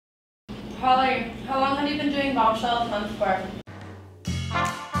Holly, how long have you been doing Bombshell a month for?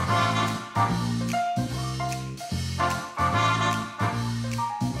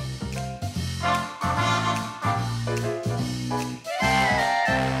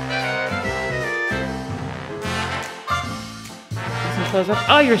 Close up.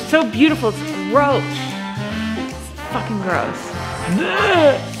 Oh, you're so beautiful. It's gross. It's fucking gross.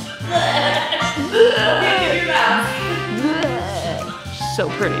 So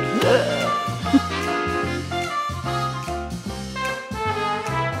pretty.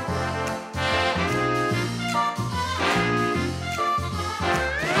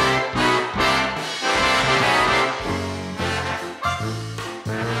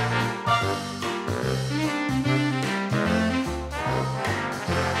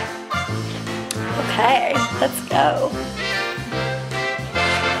 Okay, let's go.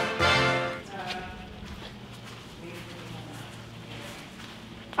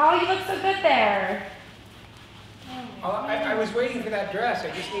 Oh, you look so good there. Oh, I was waiting for that dress.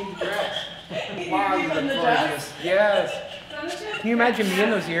 I just need the dress. Wow, you look gorgeous. Yes. Can you imagine me in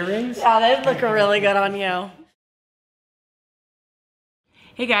those earrings? Yeah, they look really good on you.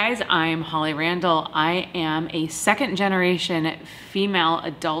 Hey guys, I'm Holly Randall. I am a second-generation female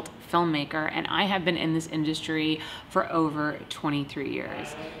adult filmmaker, and I have been in this industry for over 23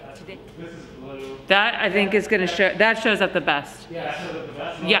 years. Today, that I think is going to show, that shows up the best. Yeah, shows up the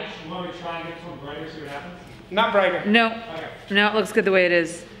best. Yeah. You want me to try and get some brighter, see what happens? Not brighter. No, Okay. no, it looks good the way it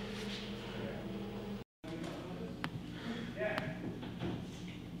is.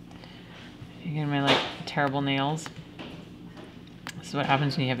 You get my like terrible nails. This is what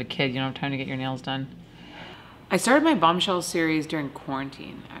happens when you have a kid. You don't have time to get your nails done. I started my Bombshell series during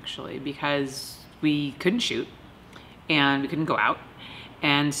quarantine, actually, because we couldn't shoot and we couldn't go out.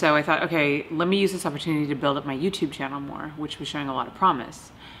 And so I thought, okay, let me use this opportunity to build up my YouTube channel more, which was showing a lot of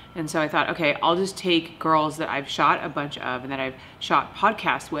promise. And so I thought, okay, I'll just take girls that I've shot a bunch of and that I've shot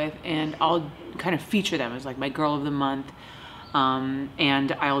podcasts with, and I'll kind of feature them as like my girl of the month.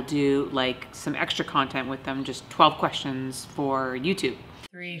 And I'll do like some extra content with them, just 12 questions for YouTube.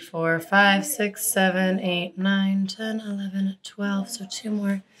 3, 4, 5, 6, 7, 8, 9, 10, 11, 12. So 2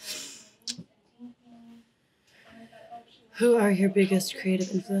 more. Who are your biggest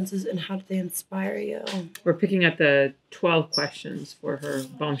creative influences and how did they inspire you? We're picking at the 12 questions for her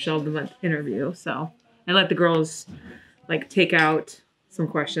Bombshell of the Month interview. So I let the girls like take out some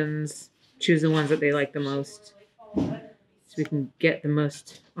questions, choose the ones that they like the most, so we can get the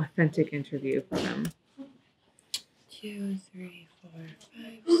most authentic interview for them. 2, 3, 4, 5,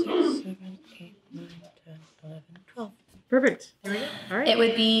 6, 7, 8, 9, 10, 11, 12. Perfect. Here we go. All right. It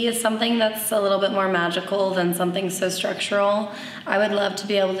would be something that's a little bit more magical than something so structural. I would love to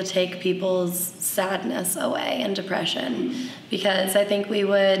be able to take people's sadness away and depression, because I think we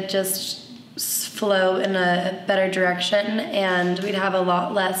would just flow in a better direction and we'd have a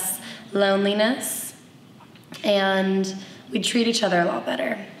lot less loneliness and we'd treat each other a lot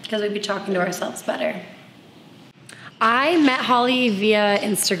better because we'd be talking to ourselves better. I met Holly via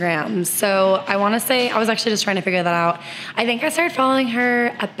Instagram, so I want to say, I was actually just trying to figure that out. I think I started following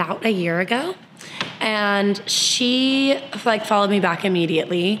her about a year ago, and she like followed me back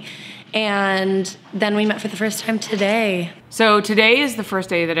immediately, and then we met for the first time today. So today is the first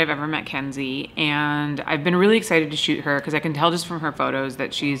day that I've ever met Kenzie, and I've been really excited to shoot her because I can tell just from her photos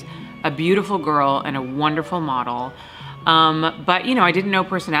that she's a beautiful girl and a wonderful model. But you know, I didn't know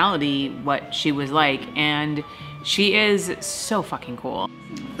personality, what she was like, and she is so fucking cool.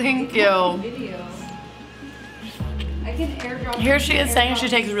 Thank you. Here she is saying she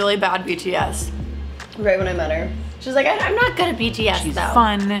takes really bad BTS. Right when I met her. She's like, I'm not good at BTS She's though.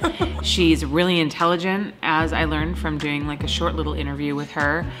 fun. She's really intelligent, as I learned from doing like a short little interview with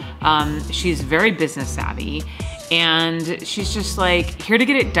her. She's very business savvy, and she's just like here to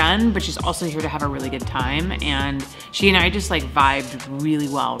get it done, but she's also here to have a really good time. And she and I just like vibed really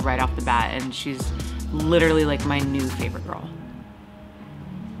well right off the bat, and she's literally like my new favorite girl.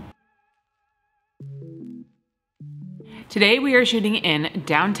 Today we are shooting in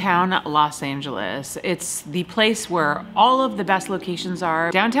downtown Los Angeles. It's the place where all of the best locations are.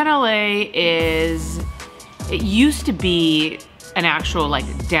 Downtown LA it used to be an actual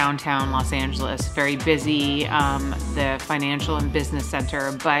like downtown Los Angeles, very busy, the financial and business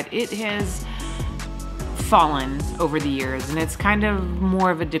center, but it has fallen over the years, and it's kind of more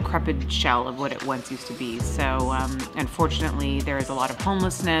of a decrepit shell of what it once used to be. So unfortunately, there is a lot of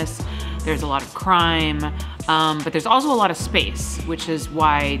homelessness, there's a lot of crime, but there's also a lot of space, which is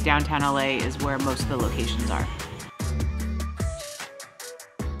why downtown LA is where most of the locations are.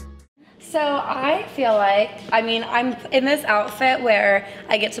 So I feel like, I mean, I'm in this outfit where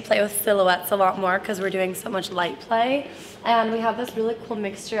I get to play with silhouettes a lot more because we're doing so much light play. And we have this really cool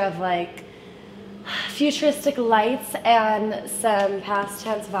mixture of like futuristic lights and some past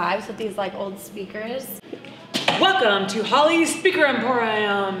tense vibes with these like old speakers. Welcome to Holly's Speaker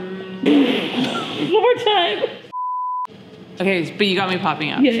Emporium. One more time. Okay, but you got me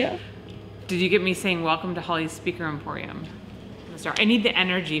popping up. Yeah. Did you get me saying welcome to Holly's Speaker Emporium? I need the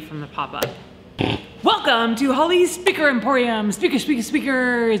energy from the pop-up. Welcome to Holly's Speaker Emporium. Speakers.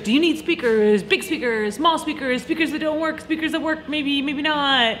 Do you need speakers? Big speakers, small speakers, speakers that don't work, speakers that work, maybe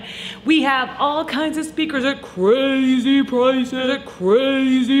not. We have all kinds of speakers at crazy prices.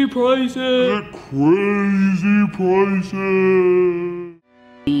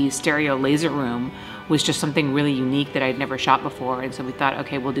 The stereo laser room was just something really unique that I'd never shot before. And so we thought,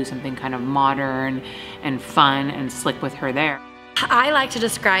 okay, we'll do something kind of modern and fun and slick with her there. I like to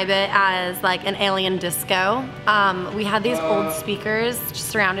describe it as like an alien disco. We had these old speakers just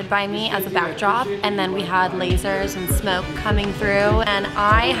surrounded by me as a backdrop, and then we had lasers and smoke coming through, and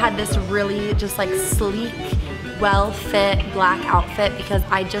I had this really just like sleek, well-fit black outfit because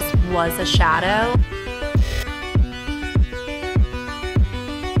I just was a shadow.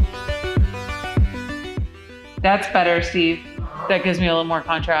 That's better, Steve. That gives me a little more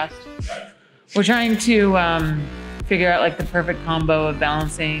contrast. We're trying to figure out like the perfect combo of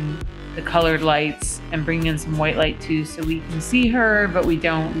balancing the colored lights and bringing in some white light too, so we can see her, but we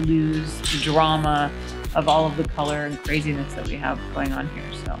don't lose the drama of all of the color and craziness that we have going on here.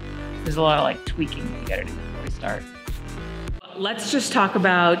 So there's a lot of like tweaking that you gotta do before we start. Let's just talk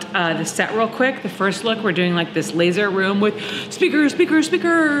about the set real quick. The first look, we're doing like this laser room with speaker. At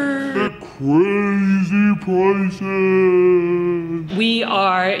crazy prices. We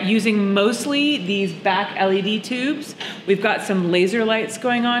are using mostly these back LED tubes. We've got some laser lights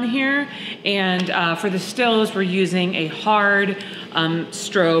going on here. And for the stills, we're using a hard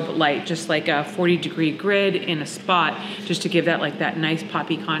strobe light, just like a 40-degree grid in a spot, just to give that like that nice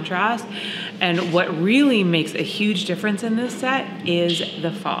poppy contrast. And what really makes a huge difference in this set is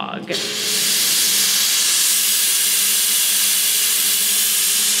the fog.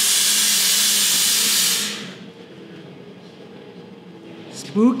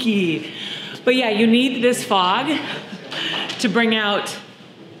 Spooky. But yeah, you need this fog to bring out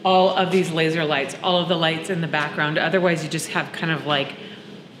all of these laser lights, all of the lights in the background. Otherwise, you just have kind of like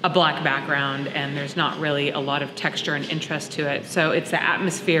a black background and there's not really a lot of texture and interest to it. So it's the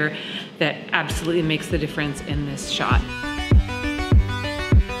atmosphere that absolutely makes the difference in this shot.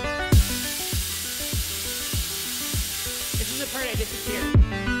 This is the part I disappeared.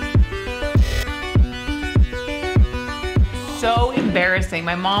 So embarrassing.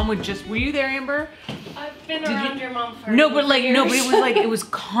 My mom would just, were you there, Amber? I've been around your mom for No, but like, no, but it was like, it was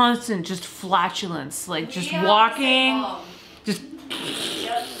constant, just flatulence, like just walking, just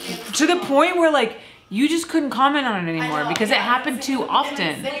to the point where like, you just couldn't comment on it anymore because it happened too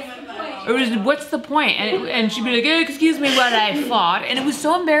often. It was, what's the point? And she'd be like, hey, excuse me what I thought. And it was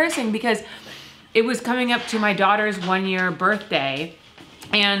so embarrassing because it was coming up to my daughter's 1-year birthday.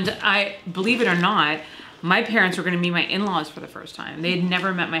 And I, believe it or not, my parents were gonna meet my in-laws for the first time. They had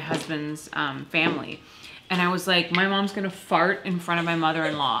never met my husband's family. And I was like, my mom's gonna fart in front of my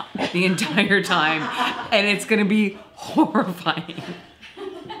mother-in-law the entire time. And it's gonna be horrifying.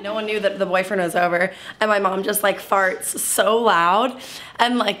 No one knew that the boyfriend was over, and my mom just like farts so loud,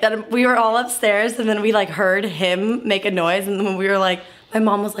 and like that we were all upstairs, and then we like heard him make a noise, and then we were like, my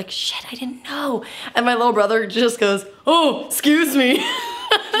mom was like, shit, I didn't know, and my little brother just goes, oh, excuse me.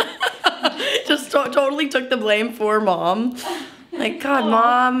 Just totally took the blame for mom. Like, God,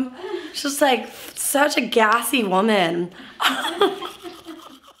 mom, she's just like such a gassy woman.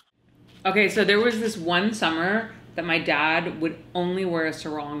 Okay, so there was this one summer that my dad would only wear a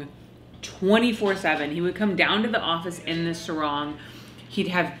sarong 24/7. He would come down to the office in this sarong. He'd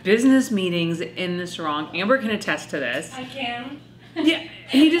have business meetings in the sarong. Amber can attest to this. I can. Yeah,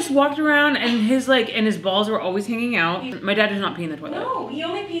 he just walked around and his balls were always hanging out. My dad does not pee in the toilet. No, he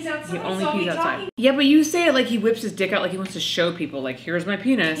only pees outside. He only so pees outside. Talking. Yeah, but you say it like he whips his dick out like he wants to show people, like, here's my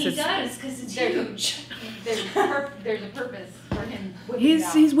penis. He does, because it's huge. There's a purpose for him whipping it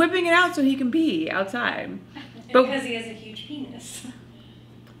out. He's whipping it out so he can pee outside. But because he has a huge penis.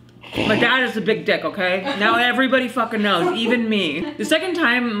 my dad is a big dick, okay? Now everybody fucking knows, even me. The second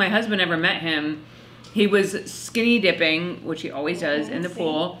time my husband ever met him, he was skinny dipping, which he always does, in the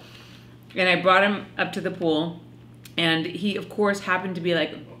pool. And I brought him up to the pool, and he, of course, happened to be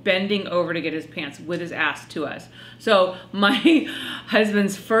like bending over to get his pants with his ass to us. So my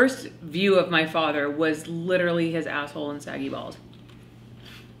husband's first view of my father was literally his asshole and saggy balls.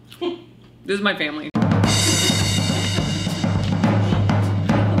 This is my family.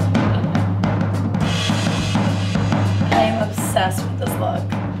 I am obsessed with this look.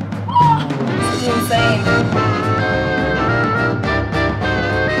 This is insane.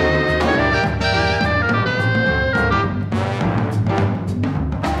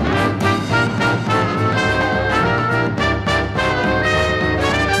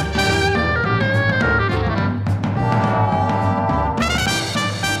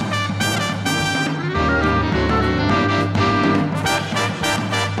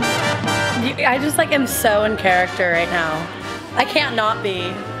 I just like am so in character right now. I can't not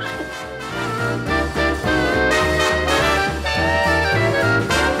be.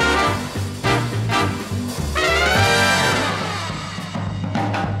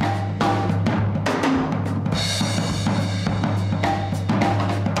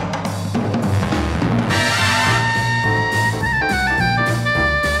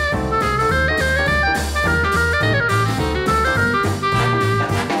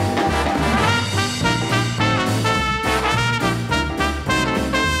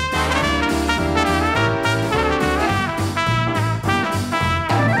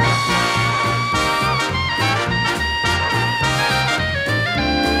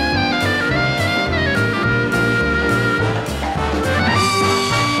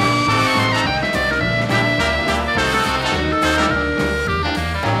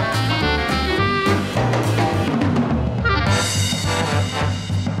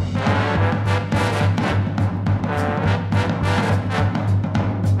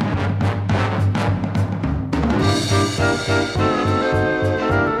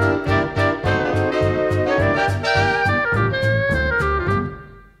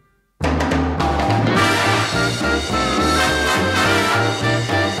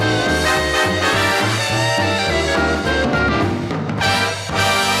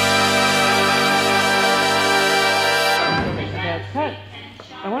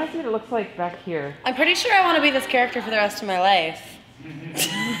 Like back here. I'm pretty sure I want to be this character for the rest of my life.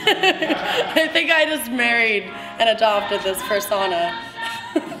 I think I just married and adopted this persona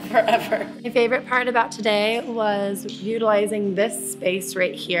forever. My favorite part about today was utilizing this space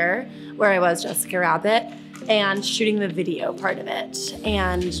right here where I was Jessica Rabbit and shooting the video part of it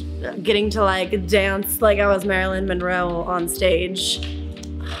and getting to like dance like I was Marilyn Monroe on stage.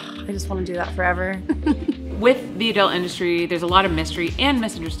 I just want to do that forever. With the adult industry, there's a lot of mystery and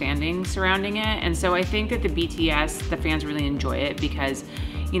misunderstanding surrounding it. And so I think that the BTS, the fans really enjoy it because,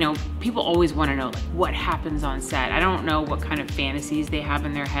 you know, people always want to know like what happens on set. I don't know what kind of fantasies they have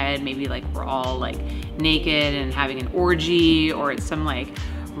in their head. Maybe like we're all like naked and having an orgy, or it's some like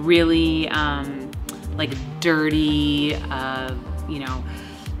really like dirty, you know,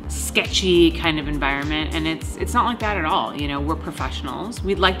 sketchy kind of environment, and it's not like that at all. You know, we're professionals.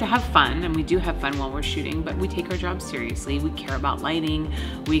 We'd like to have fun, and we do have fun while we're shooting, but we take our job seriously. We care about lighting,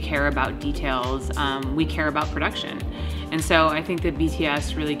 we care about details, we care about production. And so I think that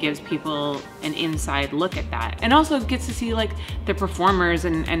BTS really gives people an inside look at that, and also gets to see like the performers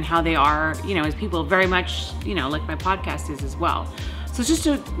and how they are, you know, as people, very much, you know, like my podcast is as well. So it's just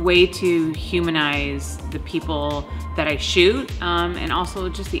a way to humanize the people that I shoot, and also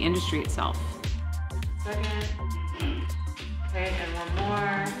just the industry itself. Second. Okay, and one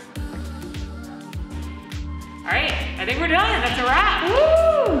more. All right, I think we're done. That's a wrap.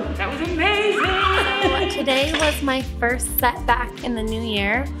 Woo! That was amazing. Today was my first set back in the new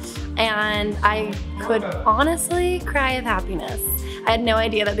year, and I could honestly cry of happiness. I had no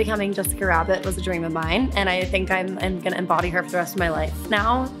idea that becoming Jessica Rabbit was a dream of mine, and I think I'm gonna embody her for the rest of my life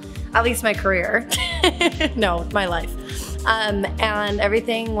now, at least my career. No, my life. And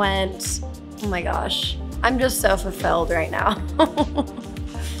everything went, oh my gosh, I'm just so fulfilled right now.